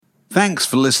Thanks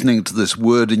for listening to this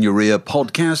Word in Your Ear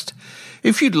podcast.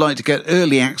 If you'd like to get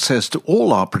early access to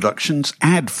all our productions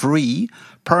ad-free,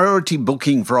 priority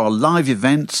booking for our live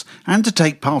events, and to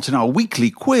take part in our weekly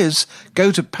quiz,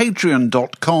 go to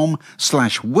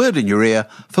patreon.com/wordinyourear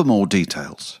for more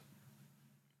details.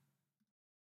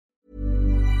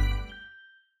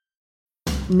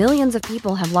 Millions of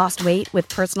people have lost weight with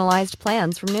personalized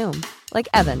plans from Noom. Like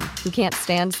Evan, who can't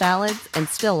stand salads and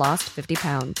still lost 50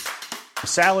 pounds.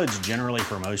 Salads generally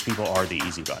for most people are the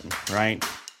easy button, right?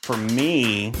 For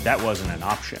me, that wasn't an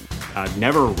option. I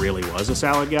never really was a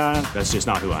salad guy. That's just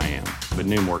not who I am. But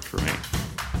Noom worked for me.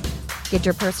 Get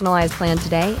your personalized plan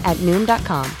today at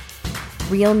Noom.com.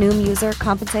 Real Noom user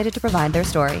compensated to provide their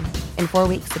story. In 4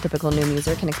 weeks, the typical Noom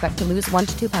user can expect to lose 1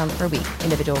 to 2 pounds per week.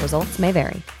 Individual results may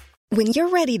vary. When you're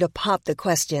ready to pop the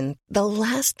question, the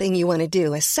last thing you want to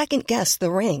do is second-guess the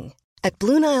ring. At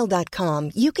BlueNile.com,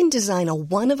 you can design a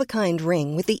one-of-a-kind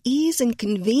ring with the ease and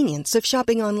convenience of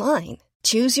shopping online.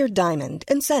 Choose your diamond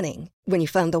and setting. When you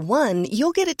find the one,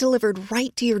 you'll get it delivered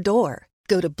right to your door.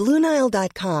 Go to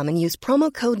BlueNile.com and use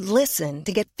promo code LISTEN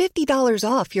to get $50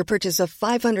 off your purchase of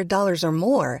 $500 or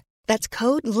more. That's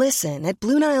code LISTEN at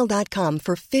BlueNile.com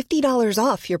for $50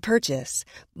 off your purchase.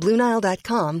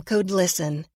 BlueNile.com, code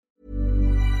LISTEN.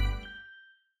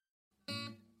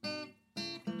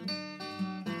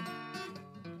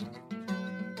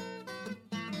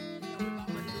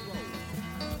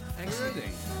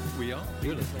 We are.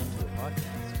 You're listening to a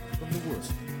podcast from the Woods.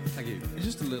 Thank you.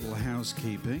 Just a little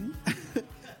housekeeping.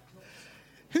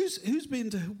 Who's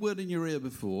been to Word in Your Ear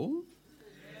before?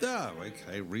 Oh,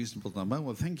 okay, reasonable number.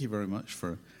 Well, thank you very much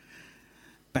for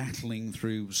battling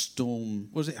through storm.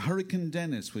 Was it Hurricane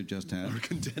Dennis we've just had?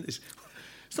 Hurricane Dennis.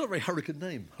 It's not a very hurricane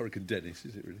name, Hurricane Dennis,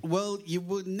 is it really? Well, you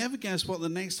would never guess what the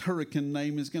next hurricane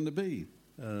name is going to be.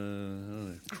 I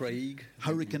don't know. Craig.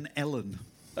 Hurricane Ellen.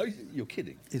 Oh, you're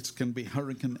kidding. It's going to be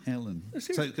Hurricane Ellen. Oh, So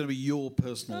it's going to be your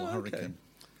personal hurricane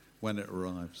when it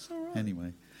arrives. Right.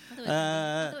 Anyway.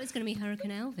 I thought it was going to be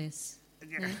Hurricane Elvis.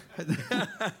 Yeah.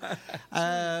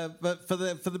 But for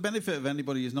the benefit of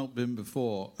anybody who's not been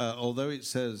before, although it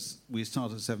says we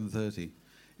start at 7:30,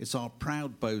 it's our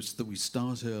proud boast that we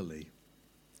start early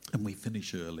and we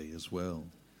finish early as well,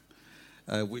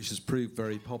 which has proved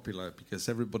very popular because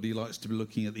everybody likes to be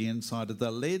looking at the inside of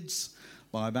their lids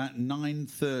by about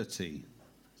 9:30,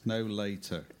 no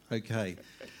later. Okay.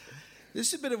 This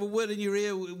is a bit of a word in your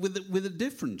ear with a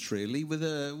difference, really, with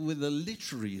a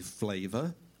literary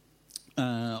flavour,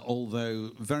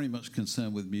 although very much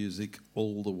concerned with music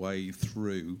all the way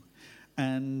through.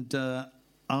 And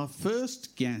our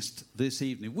first guest this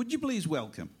evening, would you please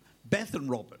welcome Bethan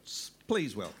Roberts?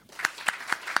 Please welcome.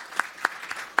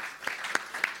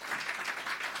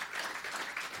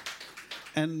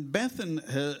 And Bethan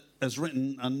has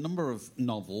written a number of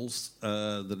novels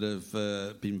that have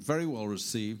been very well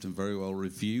received and very well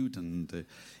reviewed, and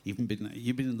you've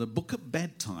been in the Book at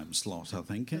Bedtime slot, I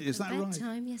think. Is that right?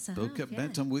 Bedtime, yes, I Book have. at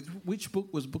Bedtime. Which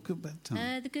book was Book at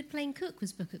Bedtime? The Good Plain Cook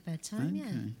was Book at Bedtime.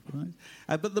 Okay, right.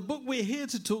 But the book we're here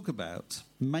to talk about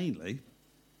mainly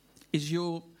is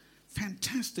your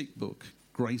fantastic book,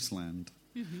 Graceland,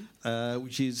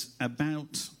 which is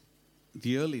about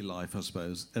the early life, I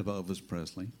suppose, of Elvis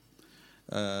Presley,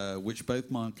 which both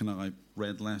Mark and I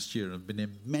read last year and have been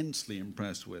immensely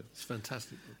impressed with. It's a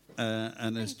fantastic book.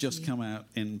 And has just come out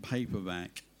in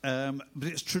paperback. But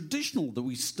it's traditional that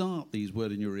we start these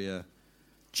Word in Your Ear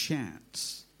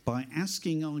chats by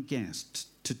asking our guest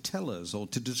to tell us or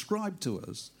to describe to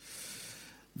us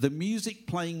the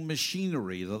music-playing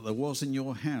machinery that there was in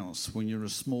your house when you were a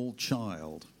small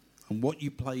child and what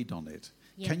you played on it.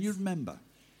 Yes. Can you remember?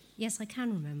 Yes, I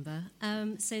can remember.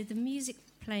 So the music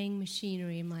playing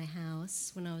machinery in my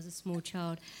house when I was a small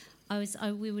child,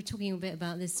 we were talking a bit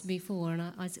about this before, and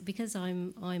I because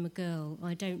I'm a girl,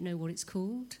 I don't know what it's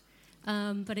called,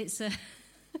 but it's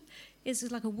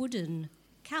like a wooden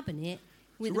cabinet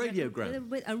with a radiogram.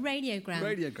 With a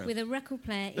radiogram with a record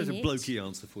player There's in a it. blokey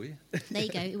answer for you. There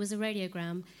you go. It was a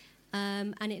radiogram,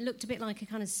 and it looked a bit like a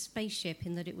kind of spaceship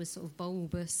in that it was sort of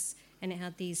bulbous and it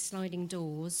had these sliding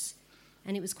doors.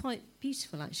 And it was quite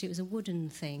beautiful, actually. It was a wooden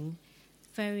thing,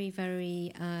 very,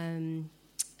 very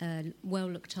well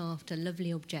looked after,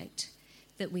 lovely object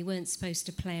that we weren't supposed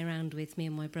to play around with, me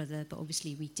and my brother, but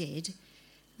obviously we did.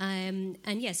 And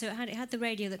yeah, so it had the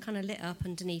radio that kind of lit up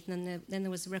underneath, and then there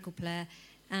was the record player,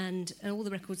 and all the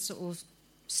records sort of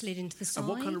slid into the side. And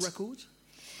what kind of records?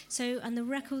 So, and the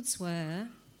records were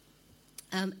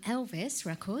Elvis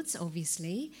records,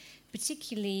 obviously,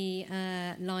 particularly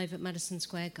live at Madison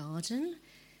Square Garden,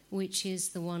 which is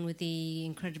the one with the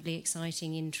incredibly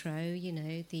exciting intro,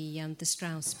 the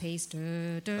Strauss piece.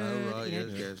 Oh, right,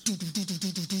 yes.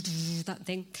 That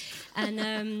thing.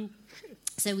 And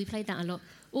so we played that a lot.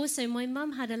 Also, my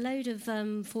mum had a load of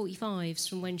 45s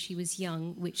from when she was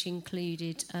young, which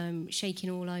included Shaking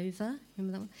All Over,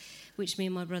 remember that one? Which me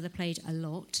and my brother played a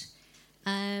lot.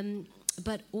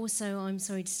 But also, I'm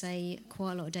sorry to say,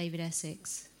 quite a lot of David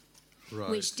Essex. Right.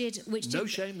 Which did No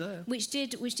shame there. Which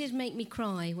did make me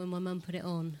cry when my mum put it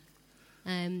on,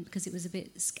 because it was a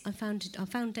bit. I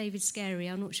found David scary.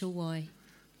 I'm not sure why,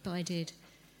 but I did.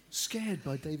 Scared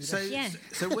by David So, Essex. Yeah.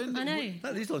 so when I know.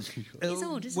 That is unusual. It's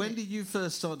odd, isn't when it? did you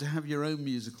first start to have your own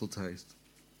musical taste?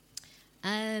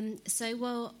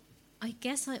 Well, I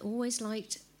guess I always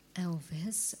liked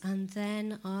Elvis, and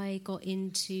then I got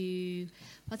into.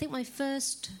 I think my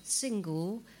first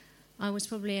single, I was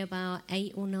probably about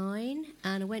 8 or 9,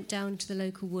 and I went down to the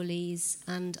local Woolies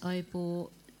and I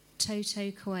bought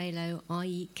Toto Coelho, I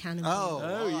Eat Cannonball.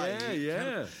 Oh,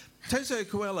 yeah. Toto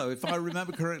Coelho, if I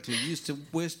remember correctly, used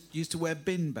to wear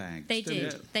bin bags. They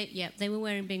didn't did. They were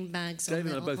wearing bin bags. Dave on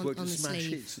and I the, both on, worked on at the Smash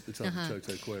sleeve. Hits at the time,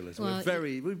 Toto Coelho. So Well,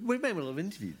 we may well have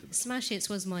interviewed them. Smash Hits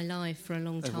was my life for a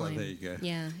long time. Oh, well, there you go.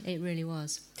 Yeah, it really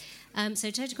was.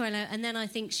 So Toto Coelho, and then I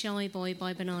think Shy Boy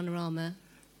by Bananarama.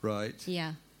 Right.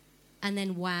 Yeah. And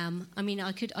then Wham! I mean,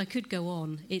 I could go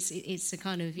on. It's a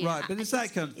kind of Right, but it's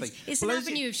that kind of thing. It's Well, an is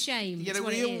it- avenue of shame. You It's know,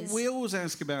 what it is. we always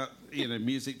ask about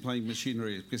music playing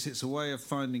machinery because it's a way of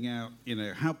finding out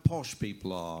how posh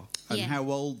people are and Yeah. how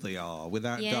old they are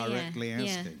without directly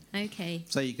asking. Yeah. Okay.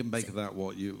 So you can make of that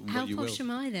what you How will. posh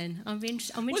am I then? I'm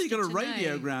interested. Well, you got a to know.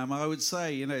 radiogram. I would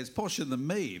say it's posher than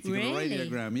me if you got a Really?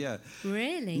 radiogram. Yeah.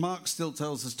 Really? Mark still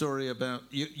tells the story about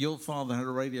your father had a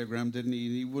radiogram, didn't he?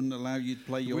 And he wouldn't allow you to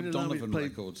play your Wouldn't allow me to Donovan play-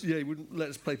 records. Yeah, he wouldn't let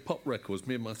us play pop records.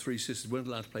 Me and my 3 sisters weren't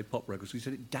allowed to play pop records. He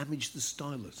said it damaged the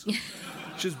stylus.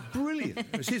 Which is brilliant.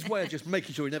 It was his way of just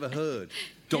making sure he never heard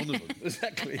Donovan.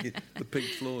 Exactly. The Pink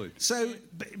Floyd. So,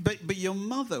 but your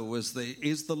mother is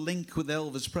the link with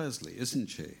Elvis Presley, isn't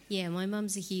she? Yeah, my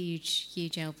mum's a huge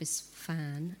Elvis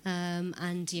fan, and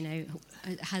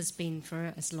has been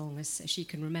for as long as she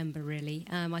can remember. Really,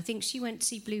 I think she went to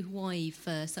see Blue Hawaii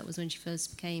first. That was when she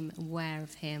first became aware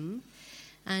of him.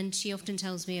 And she often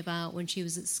tells me about when she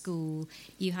was at school,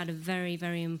 you had a very,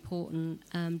 very important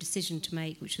decision to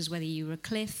make, which was whether you were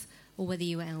Cliff or whether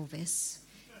you were Elvis.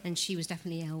 And she was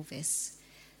definitely Elvis.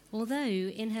 Although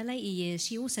in her later years,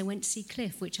 she also went to see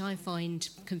Cliff, which I find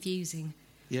confusing.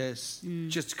 Yes.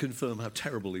 Just to confirm how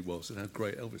terrible he was and how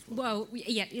great Elvis was. Well,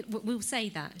 yeah, we'll say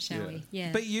that, shall we?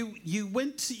 Yeah, But you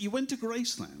went to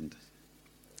Graceland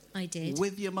I did.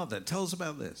 with your mother. Tell us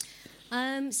about this.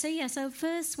 So I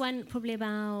first went probably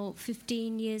about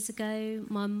 15 years ago.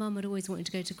 My mum had always wanted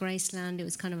to go to Graceland. It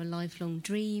was kind of a lifelong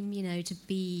dream, to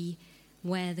be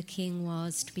where the king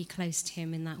was, to be close to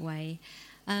him in that way.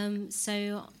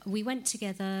 So we went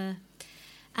together,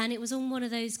 and it was on one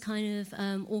of those kind of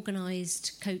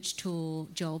organised coach tour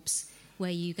jobs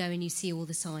where you go and you see all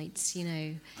the sites,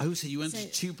 Oh, so you went to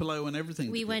Tupelo and everything?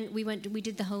 We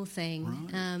did the whole thing,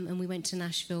 Right. and we went to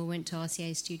Nashville, went to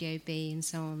RCA Studio B, and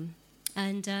so on.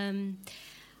 And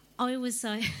I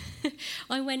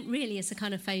went really as a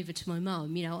kind of favour to my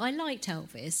mum. I liked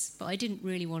Elvis, but I didn't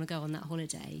really want to go on that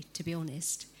holiday, to be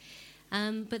honest.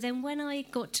 But then when I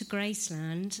got to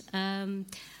Graceland,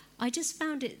 I just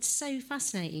found it so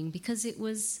fascinating because it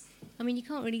was. I mean, you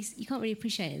can't really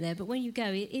appreciate it there, but when you go,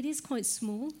 it is quite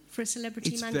small for a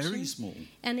celebrity It's mansion. very small.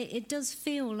 And it does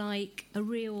feel like a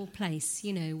real place,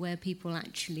 where people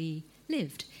actually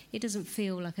lived. It doesn't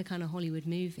feel like a kind of Hollywood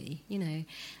movie,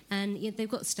 And they've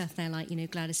got stuff there like,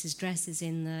 Gladys's dresses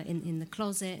in the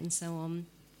closet and so on.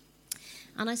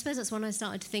 And I suppose that's when I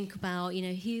started to think about,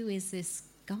 who is this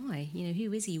guy?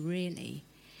 Who is he really?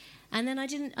 And then I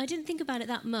didn't think about it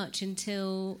that much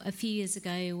until a few years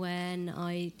ago when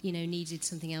I, needed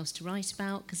something else to write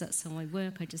about, because that's how I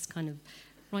work. I just kind of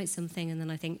write something and then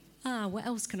I think, what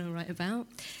else can I write about?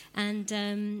 And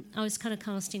I was kind of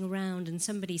casting around, and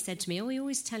somebody said to me, you're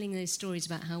always telling those stories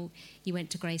about how you went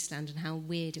to Graceland and how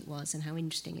weird it was and how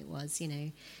interesting it was,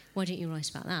 Why don't you write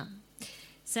about that?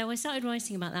 So I started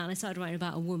writing about that, and I started writing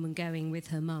about a woman going with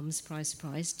her mum, surprise,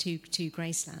 to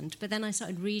Graceland. But then I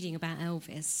started reading about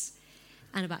Elvis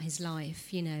and about his life,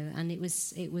 and it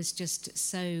was just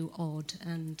so odd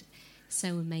and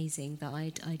so amazing that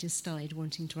I just started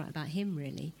wanting to write about him,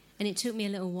 really. And it took me a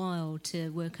little while to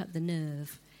work up the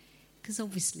nerve, because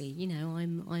obviously,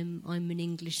 I'm an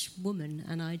English woman,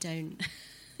 and I don't.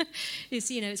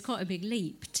 It's quite a big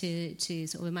leap to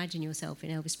sort of imagine yourself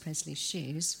in Elvis Presley's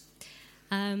shoes.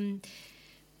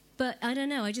 But But I don't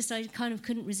know. I kind of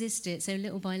couldn't resist it. So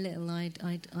little by little, I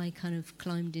kind of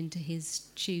climbed into his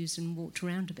shoes and walked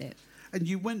around a bit. And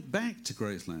you went back to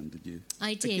Graceland, did you?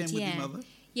 I did. Again with yeah. your mother?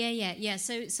 Yeah.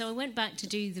 So I went back to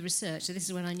do the research. So this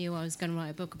is when I knew I was going to write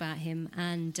a book about him.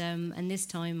 And this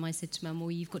time I said to Mum,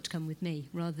 "Well, you've got to come with me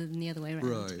rather than the other way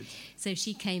around." Right. So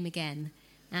she came again.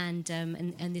 And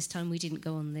this time we didn't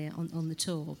go on the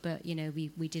tour, but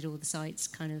we did all the sites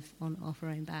kind of off our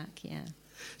own back, yeah.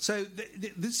 So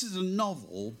this is a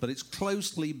novel, but it's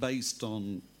closely based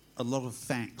on a lot of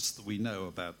facts that we know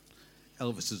about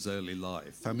Elvis's early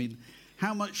life. I mean,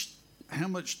 how much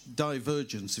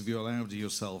divergence have you allowed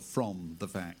yourself from the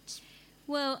facts?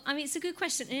 Well, I mean, it's a good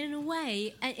question. In a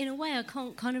way, I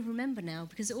can't kind of remember now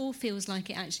because it all feels like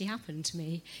it actually happened to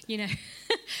me,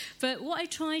 But what I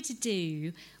tried to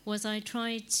do was I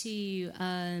tried to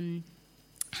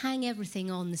hang everything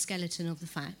on the skeleton of the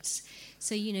facts.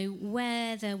 So,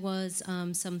 where there was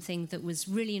something that was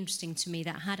really interesting to me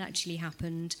that had actually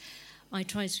happened, I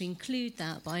tried to include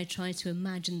that, but I tried to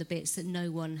imagine the bits that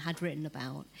no one had written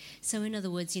about. So in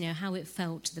other words, how it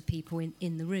felt to the people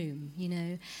in the room,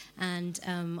 And,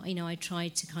 I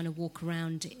tried to kind of walk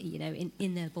around,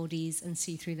 in their bodies and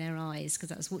see through their eyes, because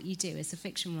that's what you do as a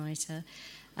fiction writer.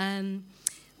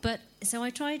 But so I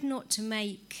tried not to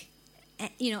make...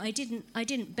 I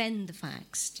didn't bend the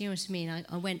facts. Do you know what I mean?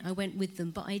 I went with them,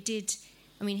 but I did.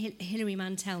 I mean, Hilary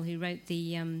Mantel, who wrote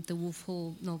the Wolf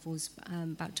Hall novels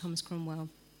about Thomas Cromwell,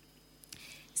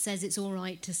 says it's all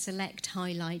right to select,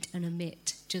 highlight, and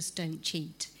omit. Just don't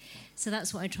cheat. So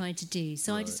that's what I tried to do.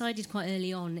 So I decided quite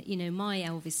early on. My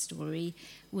Elvis story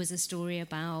was a story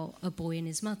about a boy and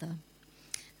his mother,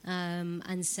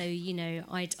 and so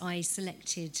I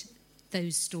selected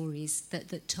those stories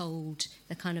that told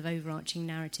the kind of overarching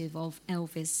narrative of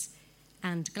Elvis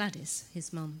and Gladys,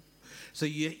 his mum. So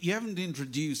you haven't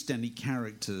introduced any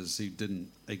characters who didn't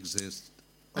exist,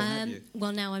 or have you?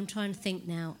 Well, now I'm trying to think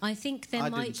now. I think there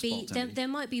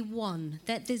might be one.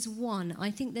 There's one.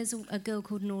 I think there's a girl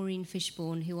called Noreen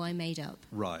Fishburne who I made up.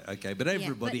 Right, okay. But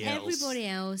everybody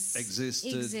else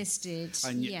existed.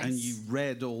 And you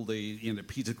read all the,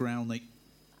 Peter Gralnick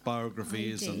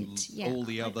biographies all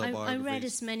the other biographies. I read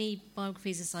as many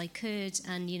biographies as I could,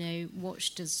 and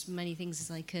watched as many things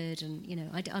as I could, and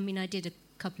I did a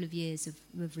couple of years of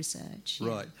research. Yeah.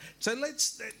 Right. So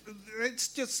let's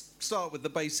just start with the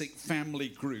basic family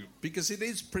group, because it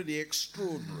is pretty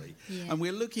extraordinary. Yeah. And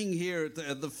we're looking here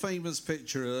at the famous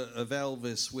picture of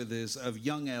Elvis of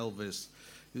young Elvis,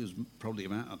 who's probably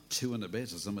about 2 and a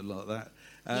bit or something like that.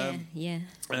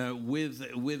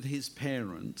 With his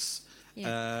parents.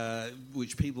 Yeah.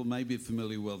 Which people may be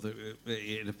familiar with.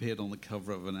 It appeared on the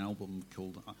cover of an album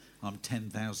called I'm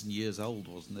 10,000 Years Old,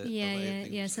 wasn't it?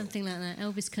 Yeah, something like that.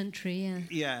 Elvis Country, yeah.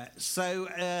 Yeah, so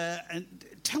and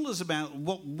tell us about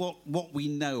what we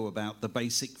know about the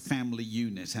basic family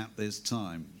unit at this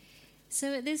time.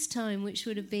 So at this time, which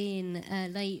would have been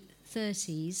late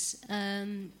 30s,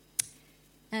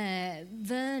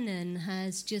 Vernon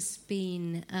has just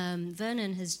been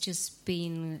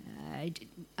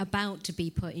about to be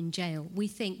put in jail. We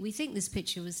think this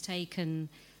picture was taken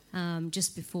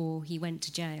just before he went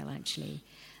to jail, actually,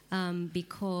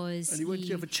 because he went to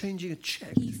jail for changing a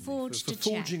cheque. He forged a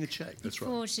cheque. Forging a cheque. That's right.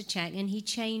 Forged a cheque, and he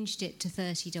changed it to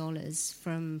 $30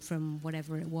 from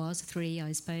whatever it was, $3,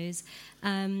 I suppose.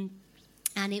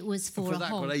 And it was for a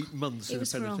hog. For 8 months in a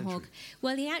penitentiary. For a hog.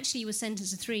 Well, he actually was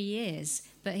sentenced to 3 years,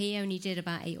 but he only did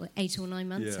about 8 or 9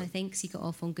 months, I think, because he got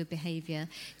off on good behaviour.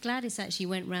 Gladys actually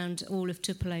went round all of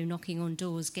Tupelo knocking on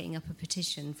doors, getting up a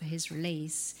petition for his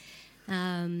release.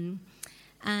 So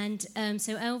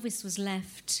Elvis was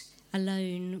left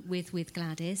alone with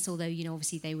Gladys, although,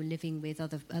 obviously they were living with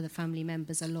other family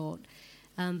members a lot.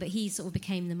 But he sort of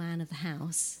became the man of the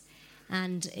house.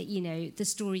 And, the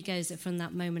story goes that from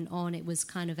that moment on, it was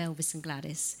kind of Elvis and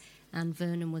Gladys, and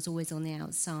Vernon was always on the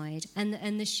outside.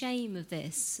 And the shame of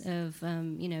this, of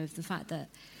the fact that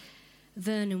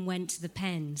Vernon went to the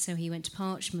pen, so he went to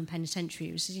Parchman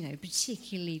Penitentiary, which was,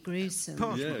 particularly gruesome.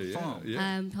 Parchman Farm.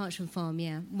 Yeah. Parchman Farm,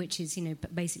 which is,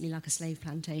 basically like a slave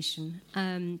plantation.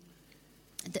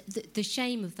 The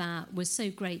shame of that was so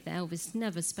great that Elvis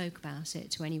never spoke about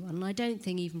it to anyone, and I don't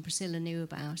think even Priscilla knew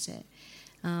about it.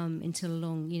 Until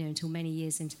many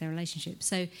years into their relationship.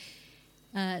 So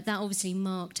that obviously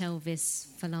marked Elvis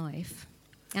for life,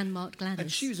 and marked Gladys.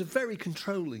 And she was a very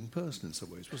controlling person in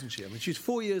some ways, wasn't she? I mean, she was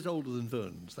 4 years older than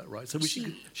Vernon, is that right? So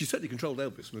she certainly controlled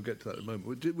Elvis, and we'll get to that in a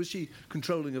moment. Was she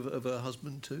controlling of her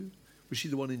husband too? Was she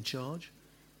the one in charge?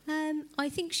 I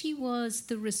think she was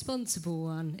the responsible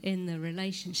one in the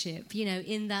relationship, you know,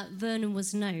 in that Vernon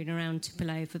was known around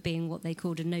Tupelo for being what they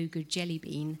called a no-good jelly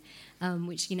bean,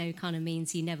 which, you know, kind of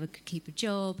means he never could keep a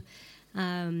job.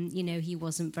 You know, he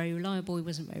wasn't very reliable, he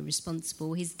wasn't very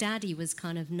responsible. His daddy was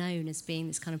kind of known as being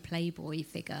this kind of playboy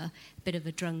figure, a bit of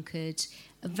a drunkard,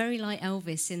 very like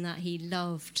Elvis in that he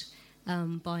loved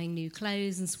buying new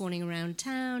clothes and swanning around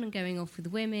town and going off with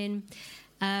women.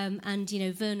 And, you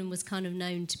know, Vernon was kind of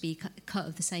known to be cut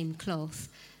of the same cloth.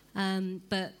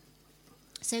 But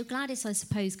so Gladys, I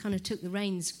suppose, kind of took the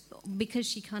reins because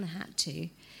she kind of had to.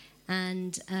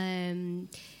 And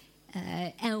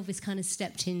Elvis kind of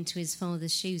stepped into his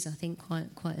father's shoes, I think,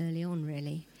 quite early on,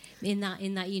 really. In that,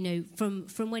 you know,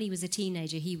 from when he was a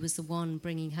teenager, he was the one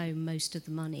bringing home most of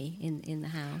the money in the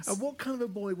house. And what kind of a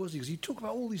boy was he? Because you talk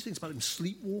about all these things about him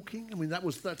sleepwalking. I mean,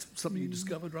 that's something you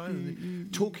discovered,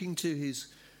 right? Talking to his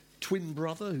twin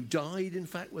brother, who died, in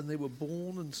fact, when they were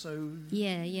born, and so...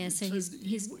 Yeah, so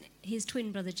his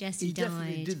twin brother, Jesse, died. He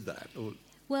definitely did that, or...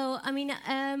 Well, I mean,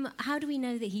 how do we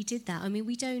know that he did that? I mean,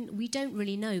 we don't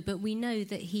really know, but we know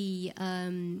that he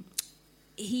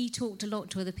talked a lot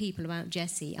to other people about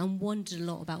Jesse and wondered a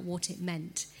lot about what it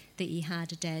meant that he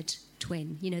had a dead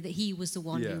twin, you know, that he was the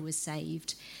one who was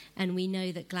saved. And we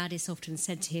know that Gladys often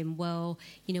said to him, well,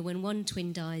 you know, when one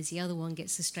twin dies, the other one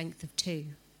gets the strength of two.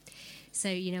 So,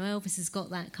 you know, Elvis has got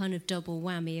that kind of double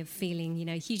whammy of feeling, you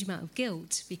know, a huge amount of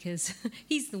guilt because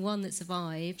he's the one that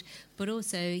survived, but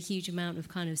also a huge amount of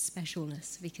kind of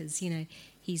specialness because, you know,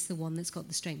 he's the one that's got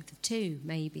the strength of two,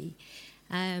 maybe.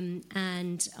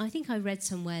 And I think I read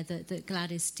somewhere that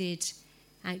Gladys did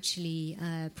actually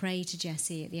pray to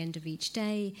Jesse at the end of each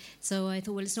day. So I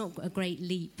thought, well, it's not a great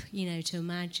leap, you know, to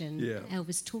imagine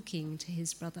Elvis talking to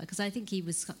his brother because I think he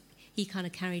kind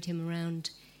of carried him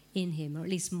around in him, or at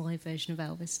least my version of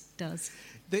Elvis does.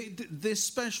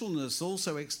 This specialness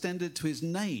also extended to his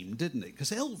name, didn't it?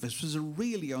 Because Elvis was a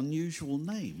really unusual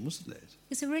name, wasn't it?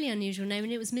 It's a really unusual name,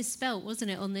 and it was misspelt,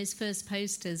 wasn't it, on those first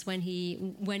posters when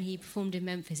he performed in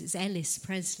Memphis? It's Ellis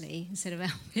Presley instead of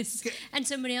Elvis. And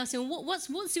somebody asked him,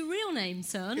 what's your real name,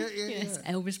 son? It's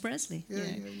Elvis Presley.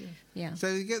 Yeah.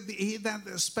 So he had that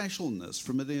specialness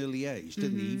from an early age,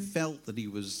 didn't he? He felt that he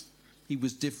was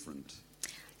different.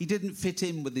 He didn't fit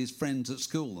in with his friends at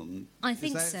school, and I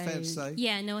think is that fair to say?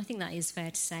 Yeah, no, I think that is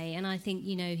fair to say, and I think,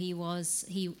 you know, it was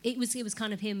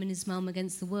kind of him and his mum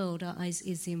against the world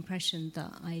is the impression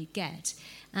that I get,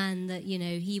 and that, you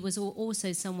know, he was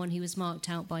also someone who was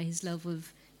marked out by his love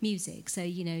of music. So,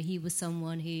 you know, he was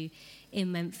someone who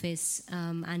in Memphis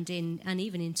and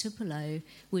even in Tupelo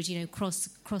would, you know, cross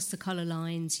the colour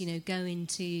lines, you know, go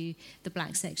into the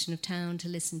black section of town to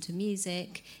listen to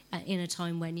music in a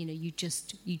time when, you know, you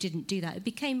didn't do that. It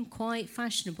became quite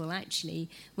fashionable actually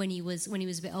when he was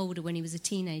a bit older, when he was a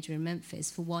teenager in Memphis,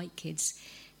 for white kids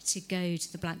to go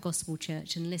to the black gospel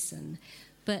church and listen.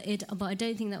 But I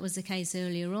don't think that was the case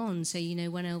earlier on. So, you know,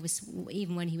 when Elvis,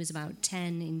 even when he was about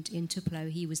 10 in Tupelo,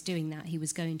 he was doing that. He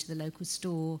was going to the local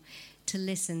store to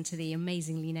listen to the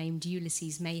amazingly named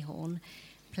Ulysses Mayhorn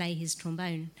play his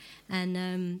trombone.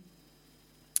 And,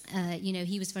 you know,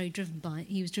 he was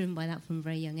driven by that from a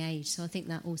very young age. So I think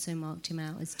that also marked him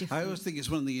out as different. I always think it's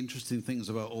one of the interesting things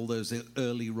about all those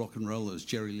early rock and rollers,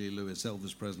 Jerry Lee Lewis,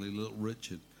 Elvis Presley, Little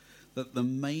Richard, that the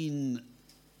main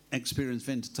experience of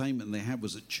entertainment they had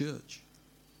was at church.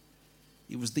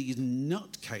 It was these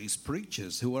nutcase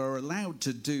preachers who were allowed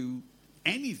to do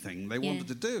anything they wanted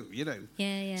to do, you know.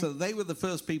 Yeah. So they were the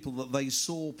first people that they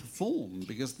saw perform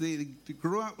because they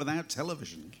grew up without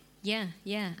television. Yeah,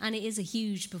 and it is a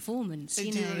huge performance. It you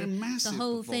is know, a massive the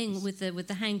whole performance. thing with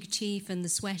the handkerchief and the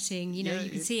sweating. You know, you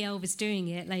can see Elvis doing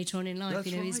it later on in life. That's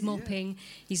you know, he's right, mopping,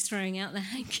 he's throwing out the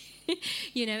handkerchief.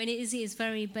 You know, and it's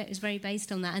very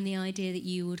based on that, and the idea that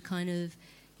you would kind of,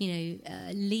 you know,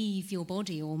 leave your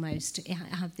body almost,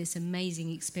 have this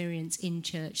amazing experience in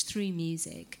church through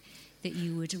music. That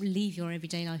you would leave your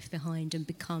everyday life behind and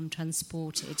become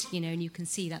transported, you know, and you can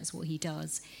see that's what he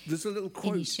does. There's a little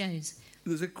quote in his shows.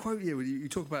 There's a quote here where you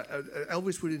talk about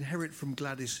Elvis would inherit from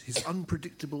Gladys his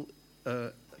unpredictable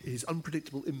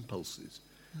impulses.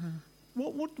 Uh-huh.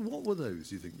 What were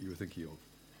those? You were thinking of?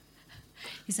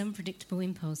 His unpredictable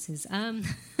impulses. I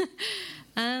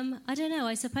don't know.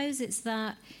 I suppose it's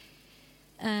that.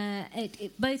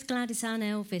 Both Gladys and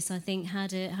Elvis, I think,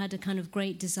 had a kind of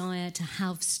great desire to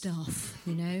have stuff,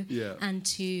 you know, and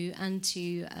to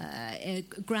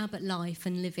grab at life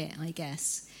and live it, I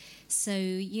guess. So,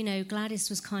 you know, Gladys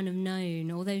was kind of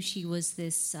known, although she was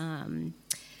this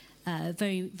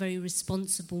very, very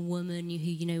responsible woman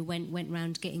who, went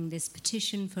round getting this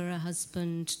petition for her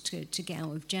husband to get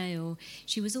out of jail.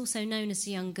 She was also known as a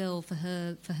young girl for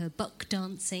her buck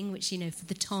dancing, which, for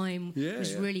the time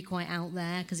was really quite out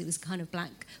there, because it was a kind of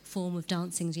black form of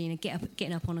dancing,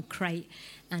 getting up on a crate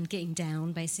and getting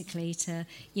down, basically, to,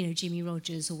 Jimmy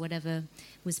Rogers or whatever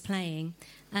was playing.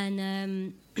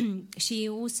 And she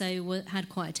also had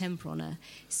quite a temper on her.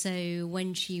 So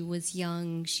when she was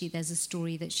young, there's a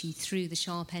story that she threw the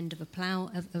sharp end of a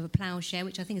ploughshare,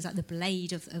 which I think is like the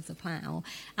blade of the plough,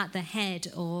 at the head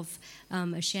of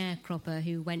a sharecropper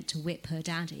who went to whip her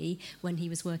daddy when he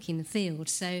was working the field.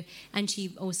 And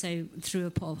she also threw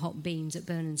a pot of hot beans at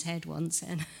Vernon's head once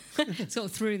and sort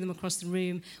of threw them across the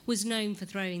room. Was known for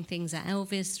throwing things at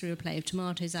Elvis, threw a plate of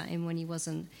tomatoes at him when he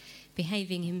wasn't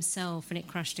behaving himself, and it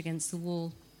crashed against the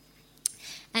wall.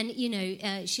 And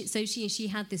she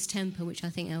had this temper, which I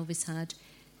think Elvis had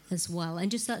as well,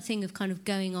 and just that thing of kind of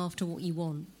going after what you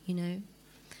want,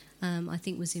 I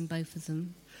think was in both of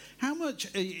them. How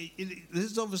much?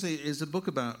 This obviously is a book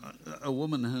about a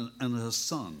woman and her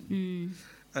son,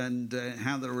 and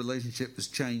how their relationship was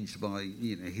changed by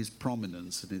his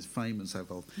prominence and his fame and so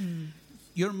forth.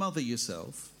 You're a mother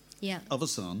yourself. Yeah. Of a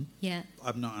son. Yeah.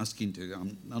 I'm not asking to.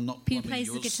 I'm not Who plumbing plays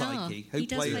your the guitar? psyche. He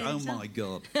does play the Oh guitar. my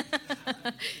God.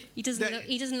 He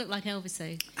doesn't look like Elvis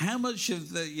though. How much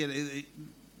of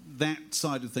that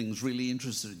side of things really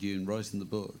interested you in writing the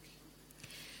book?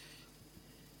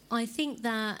 I think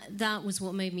that was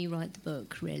what made me write the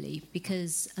book, really,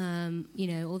 because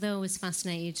although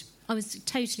I was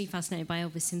totally fascinated by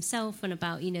Elvis himself and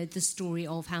about the story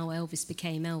of how Elvis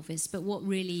became Elvis. But what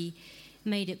really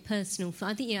made it personal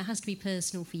I think it has to be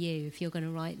personal for you if you're going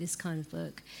to write this kind of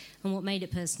book. And what made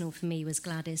it personal for me was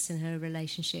Gladys and her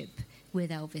relationship with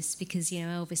Elvis, because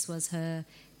Elvis was her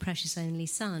precious only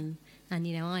son, and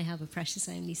I have a precious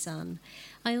only son.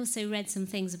 I also read some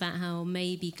things about how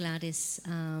maybe Gladys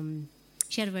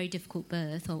she had a very difficult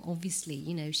birth.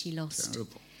 Obviously, she lost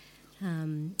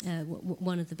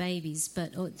one of the babies,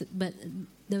 but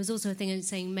there was also a thing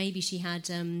saying maybe she had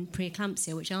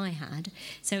preeclampsia, which I had.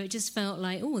 So it just felt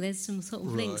like, there's some sort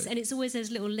of links, and it's always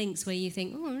those little links where you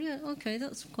think, oh yeah, okay,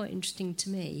 that's quite interesting to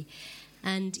me.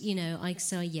 And I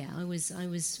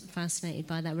was fascinated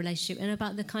by that relationship and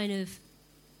about the kind of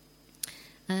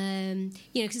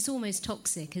because it's almost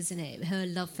toxic, isn't it? Her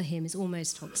love for him is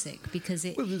almost toxic because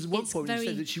it. Well, there's one point very... you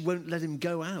said that she won't let him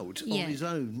go out on his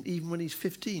own, even when he's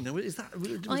 15. Now, is that?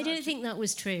 I don't think that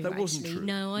was true. That wasn't true.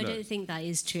 No, I don't think that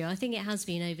is true. I think it has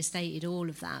been overstated, all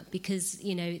of that, because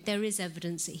there is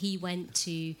evidence that he went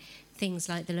to things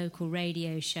like the local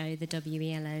radio show, the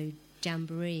WELO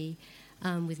Jamboree,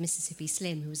 with Mississippi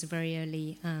Slim, who was a very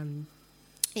early.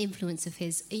 Influence of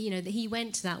his, that he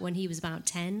went to that when he was about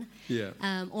 10,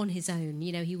 on his own.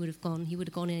 He would have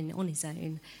gone in on his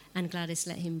own, and Gladys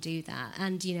let him do that.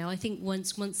 And I think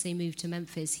once they moved to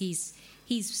Memphis, he's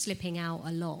slipping out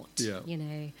a lot.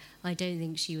 I don't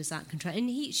think she was that control,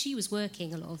 and she was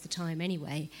working a lot of the time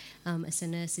anyway, as a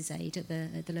nurse's aide at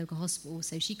the local hospital,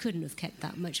 so she couldn't have kept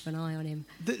that much of an eye on him.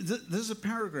 There's a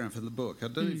paragraph in the book. I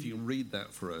don't know if you can read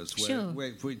that for us,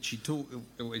 where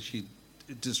she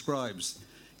describes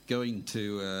going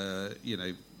to,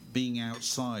 being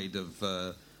outside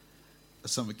of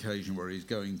some occasion where he's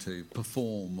going to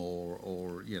perform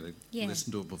or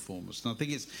listen to a performance. And I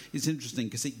think it's interesting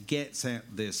because it gets at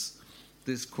this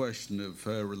question of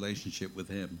her relationship with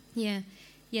him. Yeah.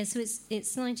 Yeah, so it's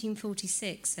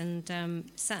 1946 and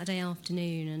Saturday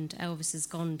afternoon, and Elvis has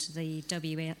gone to the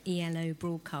WELO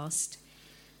broadcast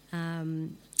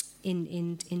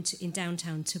in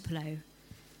downtown Tupelo.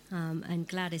 And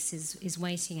Gladys is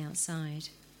waiting outside.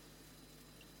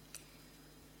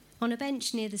 On a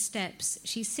bench near the steps,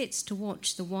 she sits to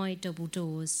watch the wide double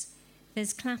doors.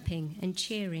 There's clapping and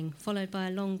cheering, followed by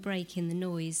a long break in the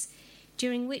noise,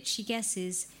 during which she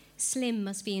guesses Slim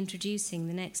must be introducing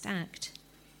the next act.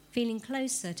 Feeling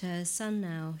closer to her son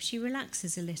now, she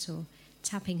relaxes a little,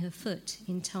 tapping her foot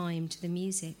in time to the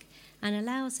music, and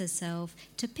allows herself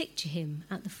to picture him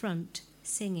at the front,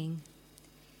 singing.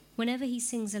 Whenever he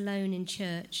sings alone in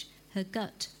church, her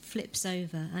gut flips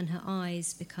over and her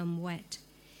eyes become wet.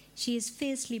 She is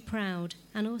fiercely proud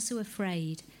and also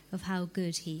afraid of how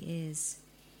good he is.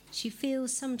 She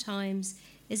feels sometimes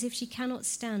as if she cannot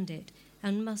stand it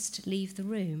and must leave the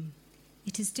room.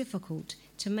 It is difficult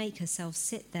to make herself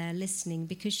sit there listening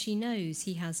because she knows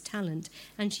he has talent,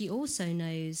 and she also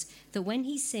knows that when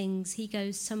he sings, he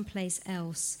goes someplace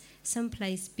else,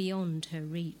 someplace beyond her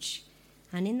reach.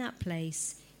 And in that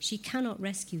place, she cannot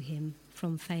rescue him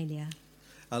from failure.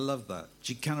 I love that.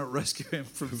 She cannot rescue him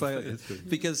from failure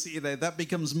because that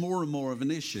becomes more and more of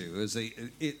an issue as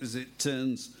it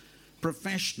turns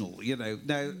professional.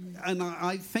 Now, and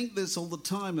I think this all the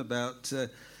time about.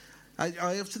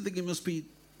 I often think it must be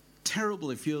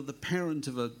terrible if you're the parent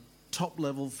of a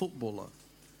top-level footballer.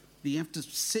 You have to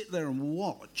sit there and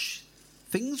watch.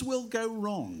 Things will go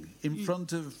wrong in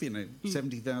front of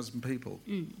 70,000 people,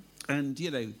 and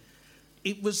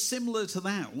it was similar to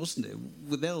that, wasn't it,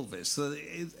 with Elvis?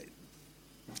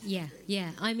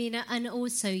 Yeah. I mean, and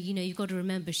also, you've got to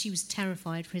remember she was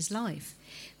terrified for his life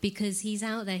because he's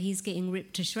out there, he's getting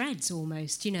ripped to shreds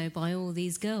almost, by all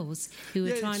these girls who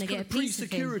are trying to get a piece of him.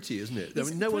 Pre-security, isn't it? I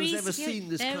mean, no one's ever seen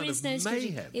this kind of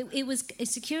mayhem. It was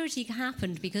security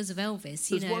happened because of Elvis.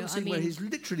 There's one scene where he's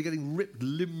literally getting ripped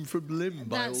limb from limb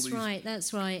by all these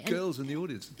that's right. girls in the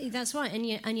audience. That's right,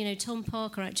 and Tom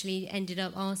Parker actually ended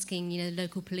up asking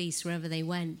local police wherever they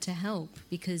went to help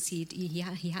because he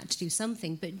had to do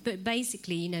something. But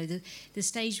basically, the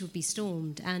stage would be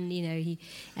stormed, and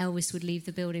Elvis would leave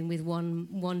the building with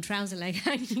one trouser leg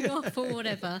hanging off or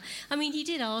whatever. I mean, he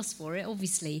did ask for it,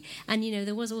 obviously, and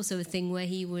there was also a thing where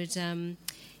he would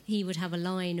have a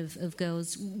line of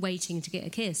girls waiting to get a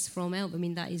kiss from Elvis. I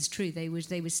mean, that is true. They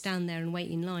would stand there and wait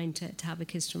in line to have a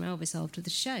kiss from Elvis after the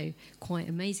show. Quite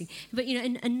amazing. But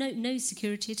and no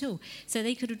security at all. So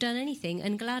they could have done anything.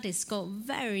 And Gladys got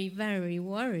very, very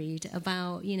worried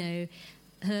about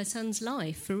her son's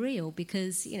life for real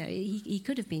because he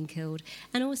could have been killed,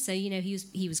 and also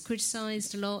he was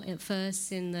criticised a lot at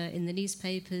first in the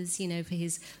newspapers for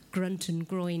his grunt and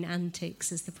groin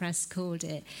antics, as the press called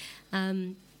it.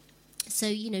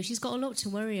 So she's got a lot to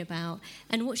worry about,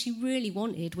 and what she really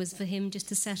wanted was for him just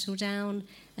to settle down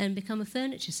and become a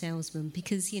furniture salesman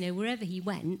because wherever he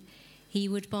went he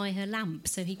would buy her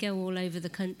lamps, so he'd go all over the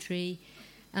country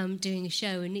doing a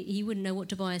show, and he wouldn't know what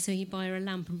to buy, so he'd buy her a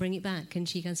lamp and bring it back, and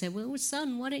she can say, well,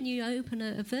 son, why don't you open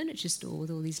a furniture store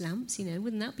with all these lamps,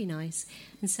 wouldn't that be nice,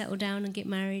 and settle down and get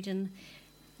married and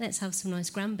let's have some nice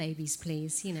grandbabies,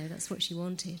 please. That's what she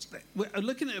wanted. We're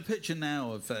looking at a picture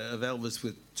now of Elvis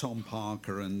with Tom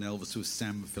Parker and Elvis with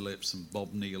Sam Phillips and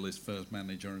Bob Neal, his first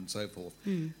manager, and so forth.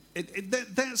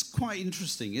 That's quite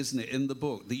interesting, isn't it, in the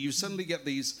book, that you suddenly get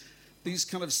these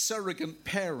kind of surrogate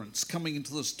parents coming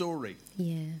into the story,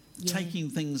 taking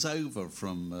things over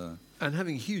from... and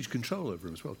having huge control over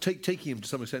him as well, taking him to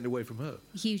some extent away from her.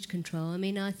 Huge control. I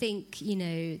mean, I think,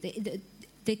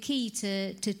 the key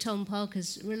to Tom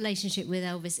Parker's relationship with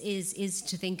Elvis is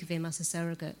to think of him as a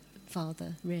surrogate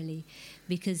father, really,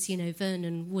 because,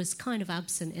 Vernon was kind of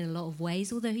absent in a lot of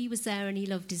ways. Although he was there and he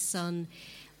loved his son,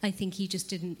 I think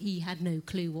he had no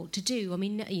clue what to do. I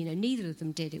mean, neither of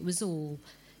them did. It was all...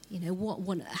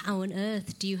 how on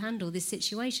earth do you handle this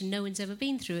situation? No one's ever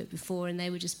been through it before, and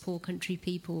they were just poor country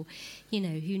people, who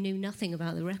knew nothing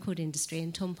about the record industry.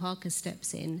 And Tom Parker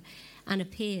steps in and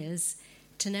appears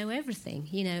to know everything,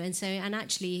 and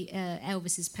actually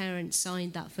Elvis's parents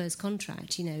signed that first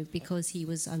contract, because he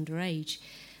was underage.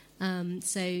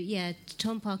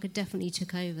 Tom Parker definitely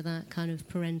took over that kind of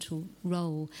parental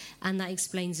role, and that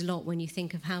explains a lot when you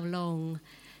think of how long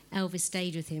Elvis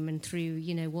stayed with him and through,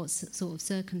 what sort of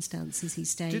circumstances he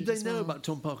stayed. Did they know about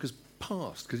Tom Parker's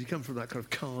past? Because he come from that kind of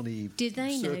carny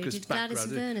circus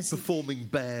background, performing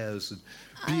bears and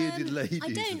bearded ladies.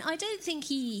 I don't think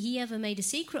he ever made a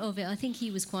secret of it. I think he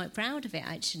was quite proud of it,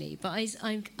 actually. But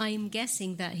I'm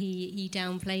guessing that he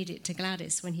downplayed it to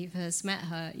Gladys when he first met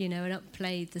her, and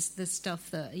upplayed the stuff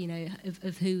that,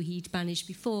 of who he'd managed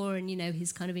before, and,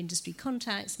 his kind of industry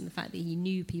contacts and the fact that he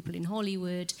knew people in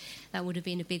Hollywood. That would have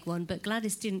been a big one. But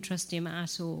Gladys didn't trust him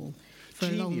at all for a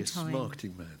long time. Genius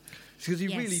marketing man. Because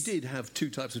he really did have two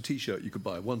types of T-shirt you could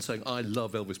buy. One saying, I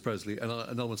love Elvis Presley, and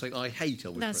another one saying, I hate Elvis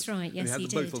Presley. That's right, yes, he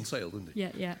had them both on sale, didn't he?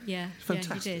 Yeah.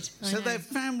 Fantastic. Yeah, he did. So their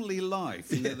family life,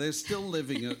 they're still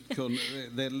living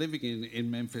they're living in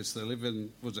Memphis. They live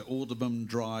in, was it Audubon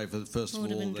Drive, first of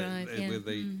all, with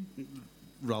the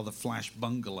rather flash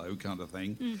bungalow kind of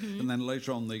thing. Mm-hmm. And then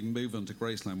later on they move on to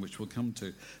Graceland, which we'll come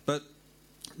to. But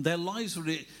their lives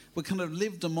were kind of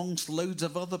lived amongst loads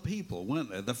of other people,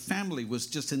 weren't they? The family was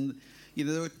just in...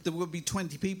 there would be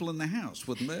 20 people in the house,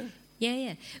 wouldn't there?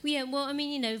 Yeah. Well, I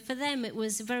mean, for them it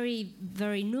was very,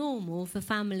 very normal for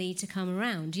family to come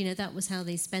around. That was how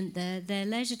they spent their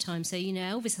leisure time. So,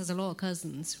 Elvis has a lot of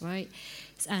cousins, right?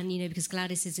 And, because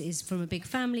Gladys is from a big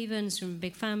family, Vernon's from a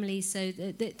big family, so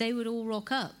they would all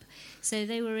rock up. So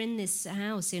they were in this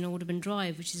house in Audubon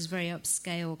Drive, which is a very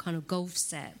upscale kind of golf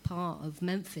set part of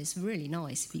Memphis. Really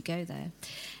nice if you go there.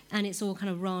 And it's all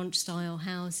kind of ranch-style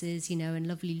houses, and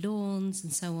lovely lawns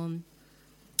and so on.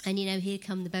 And, here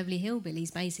come the Beverly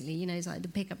Hillbillies, basically. It's like the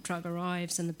pickup truck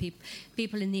arrives and the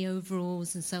people in the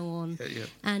overalls and so on. Yeah.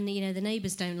 And, the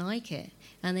neighbours don't like it.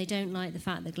 And they don't like the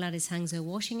fact that Gladys hangs her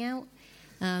washing out,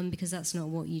 because that's not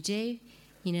what you do.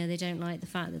 They don't like the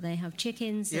fact that they have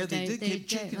chickens. Yeah, they did keep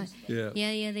chickens. Yeah,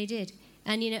 they did.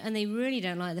 And, and they really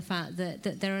don't like the fact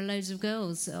that there are loads of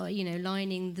girls,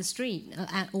 lining the street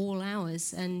at all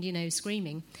hours and,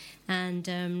 screaming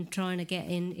and trying to get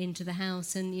into the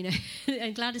house. And,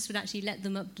 and Gladys would actually let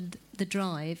them up the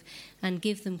drive and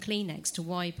give them Kleenex to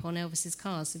wipe on Elvis's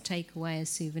cars to take away as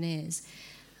souvenirs.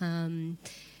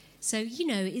 So,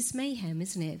 it's mayhem,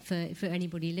 isn't it, for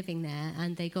anybody living there?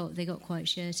 And they got quite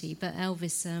shirty. But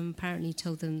Elvis apparently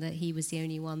told them that he was the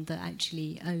only one that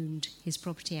actually owned his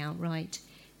property outright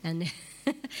and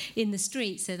in the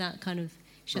street, so that kind of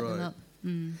shut them up.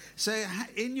 Mm. So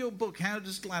in your book, how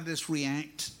does Gladys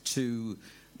react to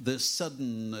the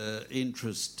sudden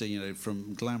interest,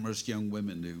 from glamorous young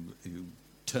women who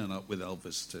turn up with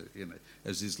Elvis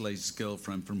as his latest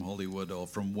girlfriend from Hollywood or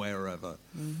from wherever?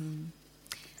 Mm-hmm.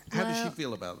 How does she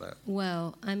feel about that?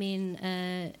 Well,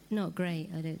 not great,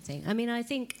 I don't think.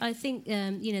 I think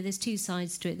there's two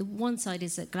sides to it. The one side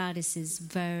is that Gladys is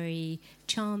very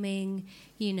charming.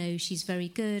 She's very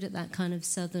good at that kind of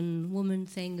Southern woman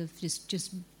thing of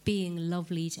just being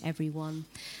lovely to everyone,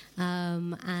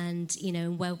 and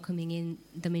welcoming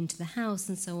them into the house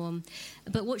and so on.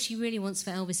 But what she really wants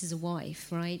for Elvis is a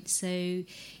wife, right? So.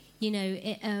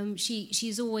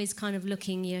 She's always kind of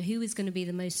looking, who is going to be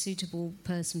the most suitable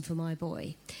person for my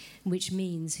boy, which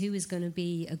means who is going to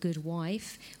be a good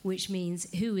wife, which means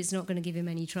who is not going to give him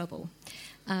any trouble,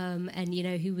 and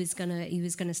who is going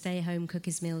to stay home, cook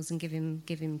his meals, and give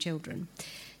him children.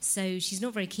 So she's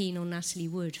not very keen on Natalie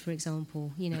Wood, for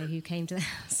example, who came to the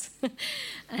house,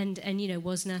 and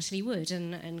was Natalie Wood,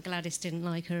 and Gladys didn't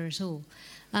like her at all.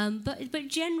 But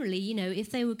generally,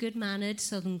 if they were good-mannered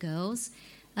Southern girls.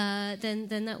 Then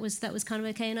that was kind of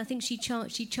okay, and I think she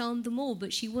charmed them all,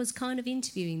 but she was kind of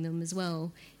interviewing them as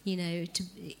well,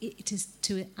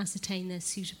 to ascertain their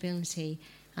suitability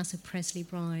as a Presley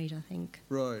bride, I think.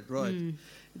 Right. Mm.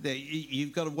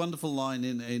 You've got a wonderful line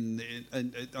in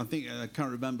I think I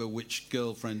can't remember which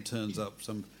girlfriend turns up,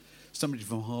 somebody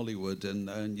from Hollywood,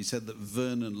 and you said that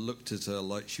Vernon looked at her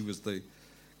like she was the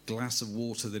glass of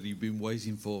water that he'd been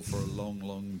waiting for a long,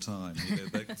 long time.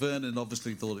 Vernon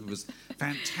obviously thought it was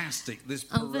fantastic. This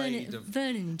parade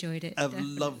Vernon enjoyed it of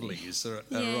lovelies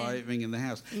arriving in the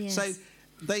house. Yes. So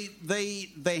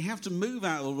they have to move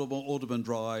out of Audubon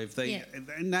Drive.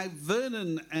 Now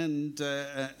Vernon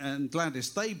and Gladys,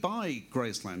 they buy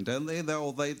Graceland, don't they?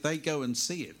 They go and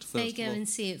see it. They go and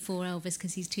see it for Elvis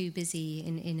because he's too busy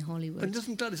in Hollywood. And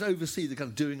doesn't Gladys oversee the kind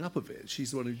of doing up of it?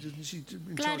 She's the one she's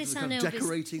in charge of the kind of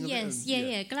decorating yes, of it.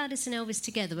 Yeah. Gladys and Elvis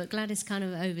together, but Gladys kind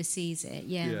of oversees it.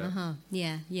 Yeah.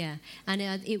 And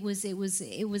it was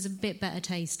a bit better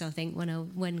taste, I think,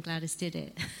 when Gladys did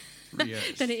it.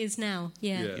 Yes. than it is now.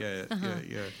 Yeah.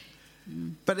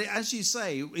 But as you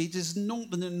say, it is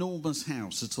not an enormous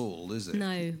house at all, is it?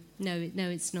 No,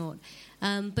 it's not.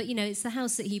 But it's the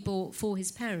house that he bought for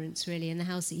his parents, really, and the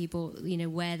house that he bought,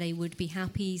 where they would be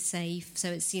happy, safe. So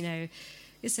it's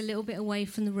it's a little bit away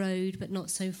from the road, but not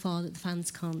so far that the fans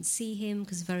can't see him,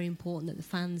 because it's very important that the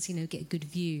fans, get a good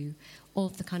view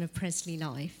of the kind of Presley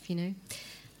life,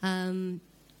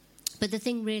 But the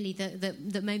thing really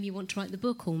that made me want to write the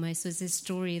book almost was this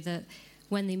story that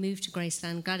when they moved to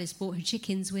Graceland, Gladys brought her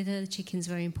chickens with her. The chickens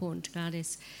are very important to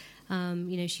Gladys.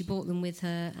 She brought them with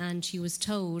her, and she was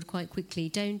told quite quickly,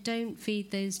 don't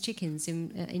feed those chickens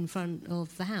in front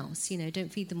of the house.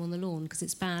 Don't feed them on the lawn because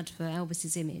it's bad for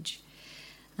Elvis's image.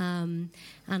 And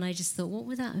I just thought, what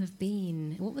would that have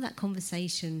been? What would that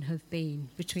conversation have been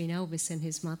between Elvis and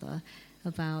his mother?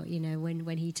 About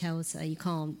when he tells her you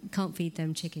can't feed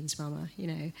them chickens, Mama,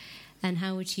 and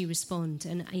how would she respond?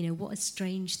 And what a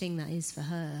strange thing that is for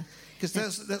her. Because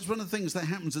that's one of the things that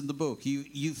happens in the book.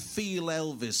 You feel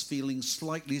Elvis feeling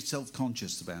slightly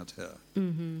self-conscious about her.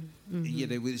 Mm-hmm.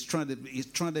 He's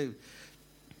trying to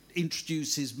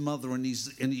introduce his mother and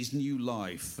his new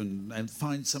life and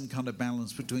find some kind of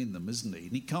balance between them, isn't he?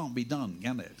 And it can't be done,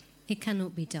 can it? It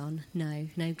cannot be done. No.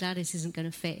 Gladys isn't going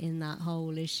to fit in that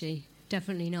hole, is she?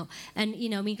 Definitely not. And,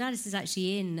 Gladys is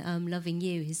actually in Loving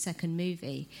You, his second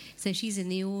movie. So she's in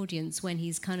the audience when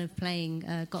he's kind of playing,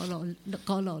 got a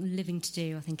lot of living to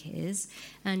do, I think it is.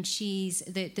 And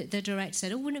the director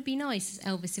said, wouldn't it be nice,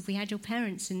 Elvis, if we had your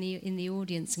parents in the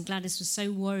audience? And Gladys was so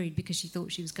worried because she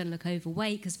thought she was going to look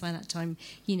overweight, because by that time,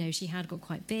 she had got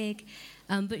quite big.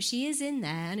 But she is in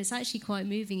there, and it's actually quite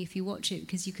moving if you watch it,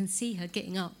 because you can see her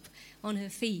getting up on her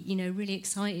feet, really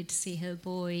excited to see her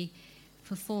boy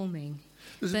performing.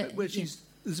 There's But, a bit where yeah.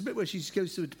 there's a bit where she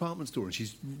goes to a department store and she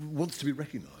wants to be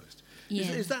recognised.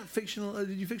 Yeah. Is that fictional?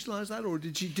 Did you fictionalise that, or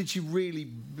did she really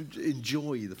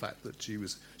enjoy the fact that she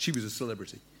was a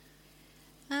celebrity?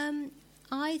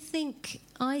 I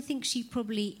think she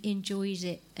probably enjoyed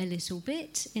it a little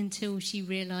bit until she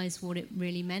realised what it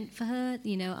really meant for her.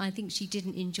 You know, I think she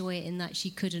didn't enjoy it in that she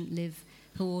couldn't live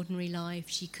her ordinary life.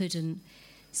 She couldn't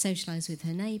socialise with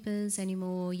her neighbours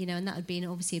anymore, you know, and that had been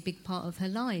obviously a big part of her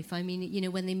life. I mean, you know,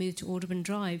 when they moved to Audubon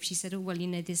Drive, she said, oh, well, you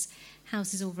know, this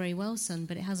house is all very well, son,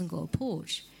 but it hasn't got a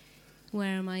porch.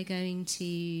 Where am I going to,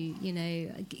 you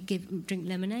know, drink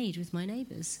lemonade with my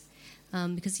neighbours?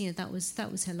 Because, you know, that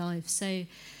was her life. So,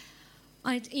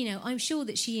 I'm sure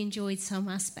that she enjoyed some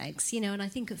aspects, you know, and I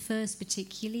think at first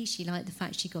particularly she liked the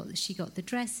fact she got the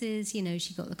dresses, you know,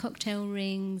 she got the cocktail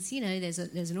rings, you know, there's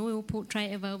an oil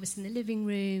portrait of Elvis in the living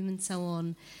room and so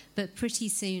on. But pretty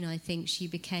soon I think she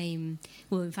became,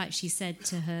 well, in fact she said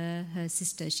to her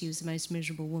sister she was the most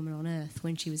miserable woman on earth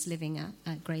when she was living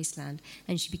at Graceland,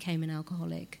 and she became an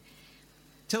alcoholic.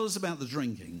 Tell us about the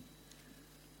drinking.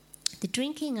 The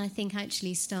drinking, I think,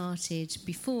 actually started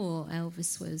before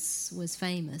Elvis was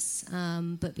famous,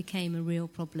 but became a real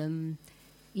problem,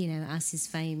 you know, as his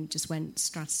fame just went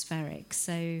stratospheric.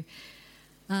 So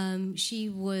she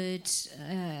would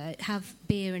have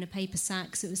beer in a paper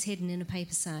sack, so it was hidden in a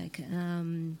paper sack.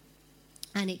 And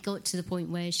it got to the point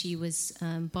where she was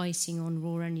biting on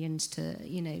raw onions to,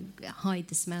 you know, hide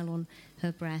the smell on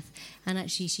her breath. And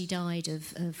actually she died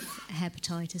of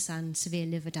hepatitis and severe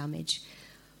liver damage,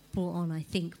 brought on, I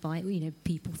think, by, you know,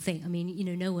 people think. I mean, you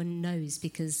know, no one knows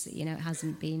because, you know, it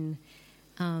hasn't been,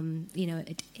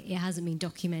 it hasn't been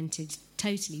documented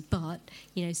totally. But,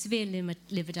 you know, severe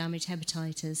liver damage,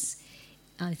 hepatitis,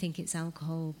 I think it's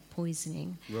alcohol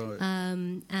poisoning. Right.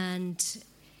 And,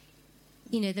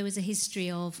 you know, there was a history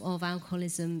of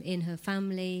alcoholism in her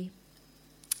family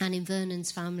and in Vernon's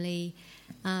family.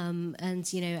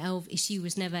 And, you know, she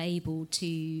was never able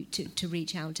to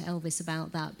reach out to Elvis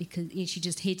about that because she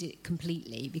just hid it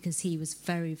completely because he was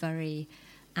very, very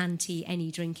anti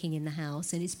any drinking in the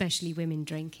house, and especially women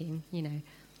drinking, you know.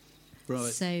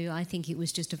 Right. So I think it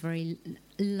was just a very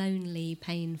lonely,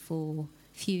 painful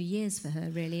few years for her,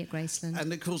 really, at Graceland.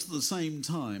 And, of course, at the same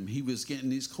time, he was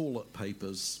getting his call-up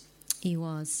papers. He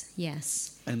was,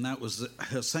 yes. And that was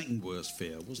her second worst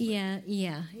fear, wasn't it?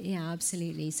 Yeah,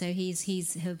 absolutely. So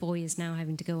her boy is now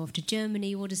having to go off to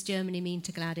Germany. What does Germany mean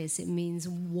to Gladys? It means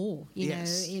war. You know,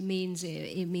 it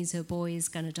means her boy is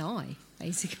going to die,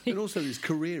 basically. And also his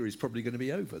career is probably going to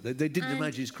be over. They didn't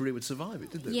imagine his career would survive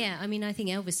it, did they? Yeah, I mean, I think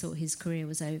Elvis thought his career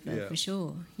was over for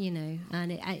sure. You know,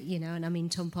 and and I mean,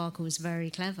 Tom Parker was very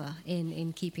clever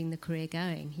in keeping the career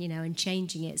going. You know, and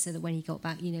changing it so that when he got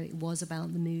back, you know, it was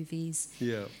about the movies.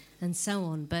 Yeah. And so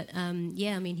on. But, I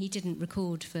mean, he didn't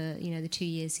record for, you know, the 2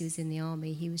 years he was in the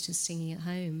army. He was just singing at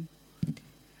home.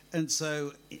 And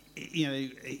so, you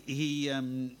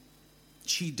know,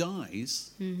 she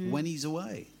dies when he's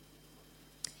away.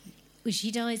 Well, she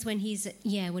dies when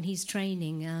he's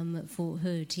training at Fort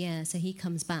Hood, So he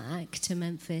comes back to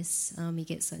Memphis. He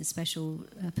gets a special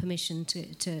permission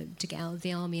to get out of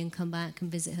the army and come back and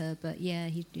visit her. But,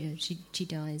 she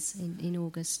dies in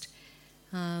August.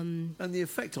 And the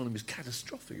effect on him is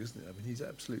catastrophic, isn't it? I mean, he's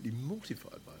absolutely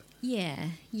mortified by it. Yeah,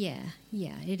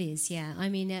 it is. Yeah, I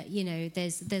mean, you know,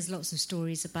 there's lots of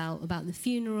stories about the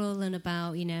funeral and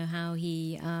about, you know, how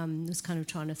he was kind of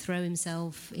trying to throw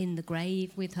himself in the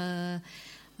grave with her,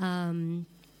 and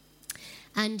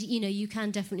you know, you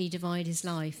can definitely divide his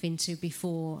life into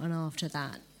before and after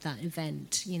that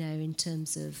event. You know, in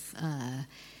terms of.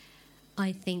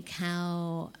 I think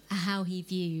how he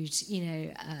viewed, you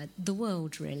know, the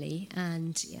world, really.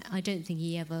 And I don't think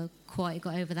he ever quite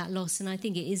got over that loss. And I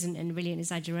think it isn't really an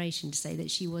exaggeration to say that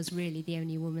she was really the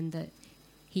only woman that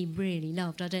he really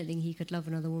loved. I don't think he could love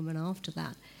another woman after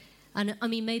that. And, I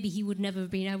mean, maybe he would never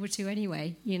have been able to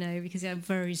anyway, you know, because he had a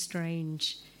very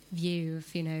strange view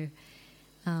of, you know,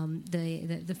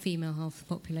 the female half of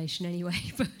the population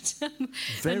anyway, but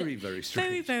very, very strange.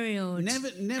 Very, very odd.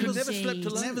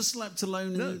 Never slept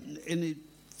alone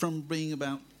from being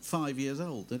about 5 years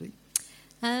old, did he?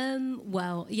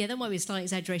 Well, yeah, that might be a slight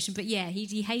exaggeration, but yeah,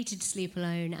 he hated to sleep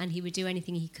alone, and he would do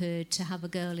anything he could to have a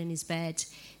girl in his bed.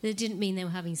 It didn't mean they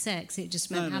were having sex; it just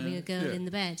meant having a girl in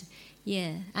the bed.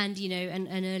 Yeah, and you know, and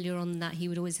earlier on that, he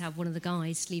would always have one of the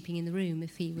guys sleeping in the room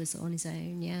if he was on his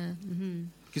own. Yeah. Mm-hmm.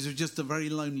 Because he was just a very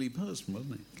lonely person,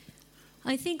 wasn't he?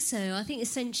 I think so. I think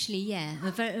essentially, yeah,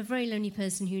 a very lonely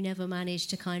person who never managed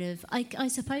to kind of, I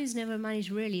suppose, never managed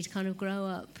really to kind of grow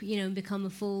up, and become a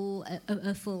full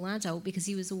adult, because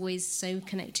he was always so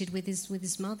connected with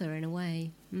his mother in a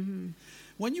way. Mm-hmm.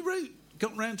 When you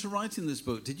got round to writing this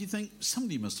book, did you think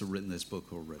somebody must have written this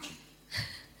book already?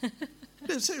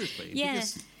 No, seriously. Yeah.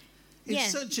 Because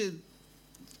it's such an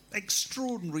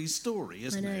extraordinary story,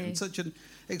 isn't it? And such an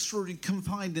extraordinary,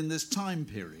 confined in this time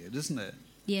period, isn't it?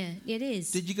 Yeah, it is.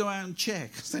 Did you go out and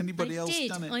check? Has anybody else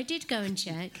done it? I did go and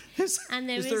check. Is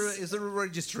there a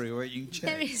registry where you can check?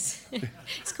 There is.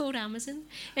 It's called Amazon,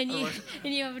 and you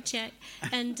have a check.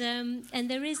 And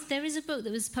there is a book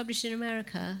that was published in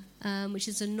America, which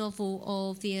is a novel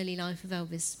of the early life of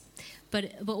Elvis.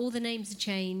 But all the names are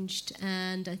changed,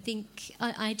 and I think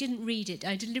I didn't read it.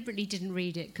 I deliberately didn't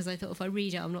read it because I thought if I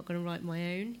read it, I'm not going to write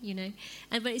my own,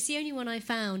 But it's the only one I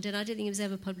found, and I don't think it was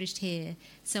ever published here.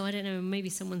 So I don't know. Maybe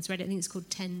someone's read it. I think it's called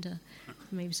Tender.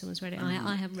 Maybe someone's read it.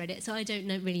 I haven't read it, so I don't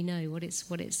really know what it's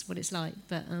like.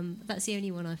 But that's the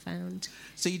only one I found.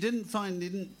 So you didn't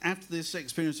after this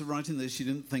experience of writing this, you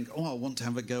didn't think, I want to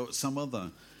have a go at some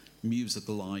other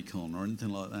musical icon or anything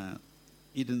like that.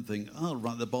 You didn't think, I'll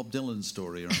write the Bob Dylan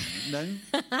story or anything,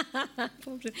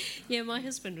 no? Yeah, my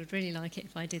husband would really like it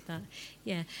if I did that.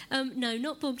 Yeah. No,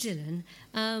 not Bob Dylan.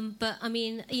 But, I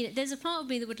mean, there's a part of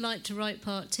me that would like to write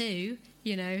part 2,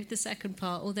 the second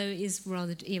part, although it is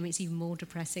rather, it's even more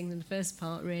depressing than the first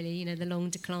part, really, the long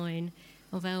decline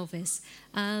of Elvis.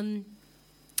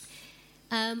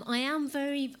 I'm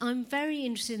very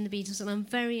interested in the Beatles, and I'm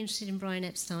very interested in Brian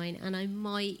Epstein, and I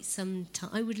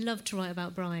would love to write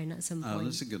about Brian at some point. Oh,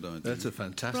 that's a good idea. That's a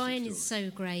fantastic Brian story. Is so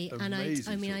great, Amazing and I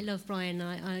story. love Brian.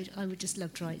 I would just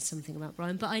love to write something about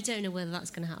Brian, but I don't know whether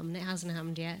that's going to happen. It hasn't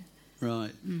happened yet.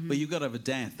 Right. Mm-hmm. But you've got to have a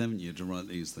death, haven't you, to write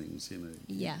these things,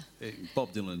 Yeah.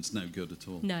 Bob Dylan's no good at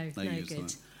all. No use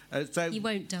good. So He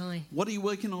won't die. What are you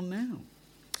working on now?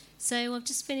 So I've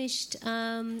just finished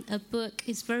a book.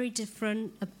 It's very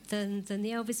different than the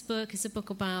Elvis book. It's a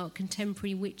book about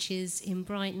contemporary witches in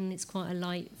Brighton. It's quite a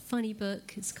light, funny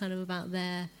book. It's kind of about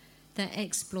their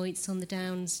exploits on the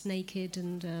Downs, naked,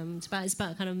 and it's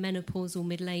about a kind of menopausal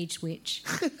middle-aged witch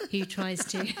who tries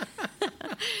to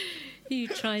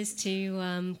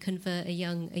convert a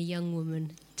young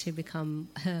woman to become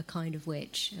her kind of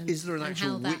witch. And, is there an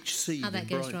actual witch scene how that in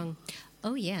goes Brighton? wrong?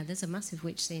 Oh, yeah, there's a massive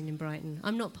witch scene in Brighton.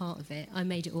 I'm not part of it. I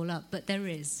made it all up, but there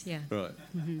is, yeah. Right.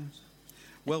 Mm-hmm.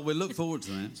 Well, we look forward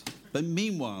to that. But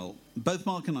meanwhile, both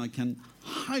Mark and I can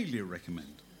highly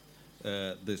recommend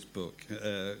this book.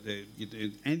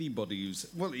 Anybody who's,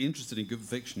 interested in good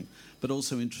fiction, but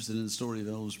also interested in the story of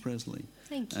Elvis Presley.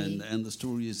 Thank you. And the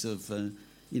stories of...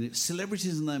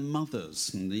 celebrities and their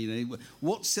mothers, and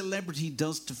what celebrity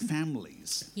does to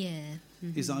families. Yeah.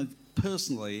 Mm-hmm. Is I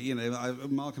personally,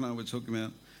 Mark and I were talking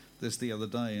about this the other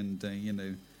day, and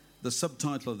the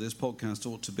subtitle of this podcast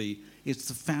ought to be "It's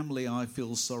the family I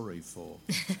feel sorry for,"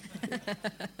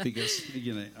 because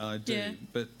I do. Yeah.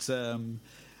 But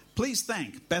please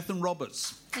thank Bethan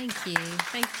Roberts. Thank you.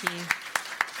 Thank you.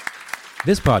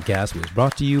 This podcast was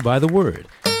brought to you by The Word.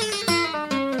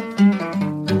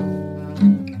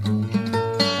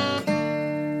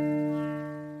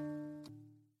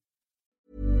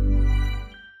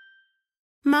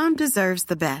 Mom deserves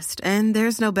the best, and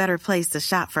there's no better place to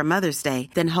shop for Mother's Day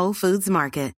than Whole Foods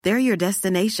Market. They're your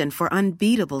destination for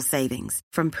unbeatable savings,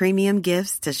 from premium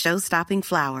gifts to show-stopping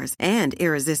flowers and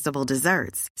irresistible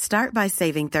desserts. Start by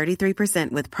saving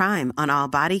 33% with Prime on all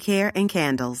body care and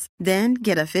candles. Then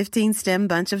get a 15-stem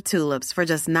bunch of tulips for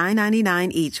just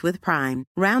 $9.99 each with Prime.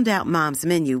 Round out Mom's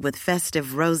menu with festive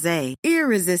rosé,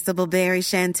 irresistible berry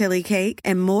chantilly cake,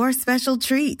 and more special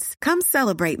treats. Come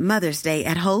celebrate Mother's Day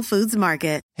at Whole Foods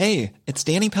Market. Hey, it's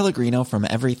Danny Pellegrino from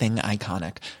Everything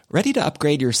Iconic. Ready to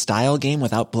upgrade your style game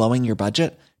without blowing your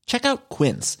budget? Check out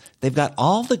Quince. They've got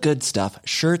all the good stuff,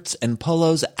 shirts and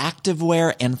polos,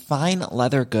 activewear, and fine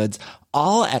leather goods,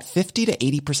 all at 50 to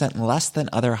 80% less than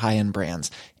other high-end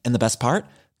brands. And the best part?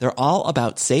 They're all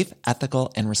about safe,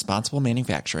 ethical, and responsible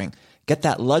manufacturing. Get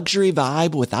that luxury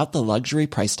vibe without the luxury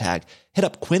price tag. Hit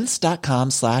up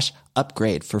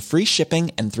quince.com/upgrade for free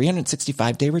shipping and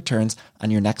 365-day returns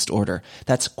on your next order.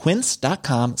 That's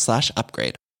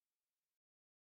quince.com/upgrade.